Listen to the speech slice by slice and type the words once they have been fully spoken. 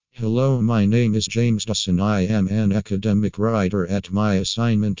Hello, my name is James Dawson. I am an academic writer at My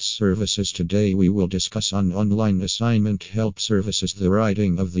Assignment Services. Today we will discuss on online assignment help services. The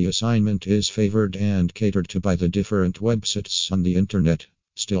writing of the assignment is favored and catered to by the different websites on the internet.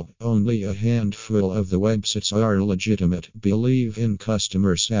 Still, only a handful of the websites are legitimate, believe in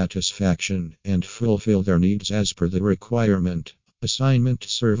customer satisfaction, and fulfill their needs as per the requirement. Assignment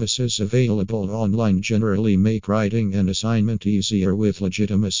services available online generally make writing an assignment easier with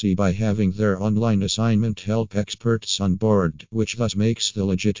legitimacy by having their online assignment help experts on board, which thus makes the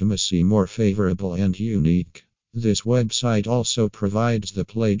legitimacy more favorable and unique. This website also provides the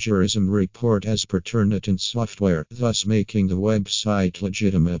plagiarism report as per Turnitin software, thus making the website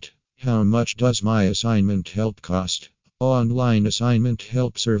legitimate. How much does My Assignment Help cost? Online assignment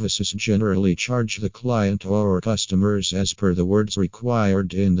help services generally charge the client or customers as per the words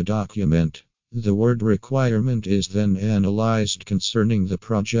required in the document. The word requirement is then analyzed concerning the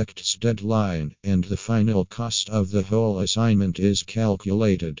project's deadline, and the final cost of the whole assignment is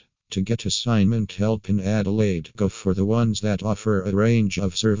calculated. To get assignment help in Adelaide, go for the ones that offer a range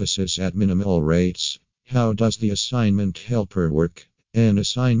of services at minimal rates. How does the assignment helper work? An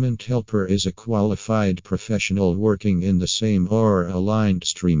assignment helper is a qualified professional working in the same or aligned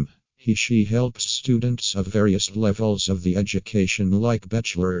stream. She helps students of various levels of the education like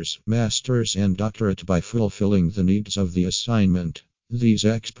bachelor's, master's, and doctorate by fulfilling the needs of the assignment. These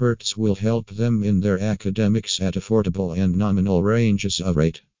experts will help them in their academics at affordable and nominal ranges of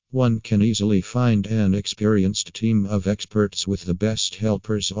rate. One can easily find an experienced team of experts with the best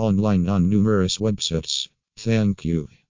helpers online on numerous websites. Thank you.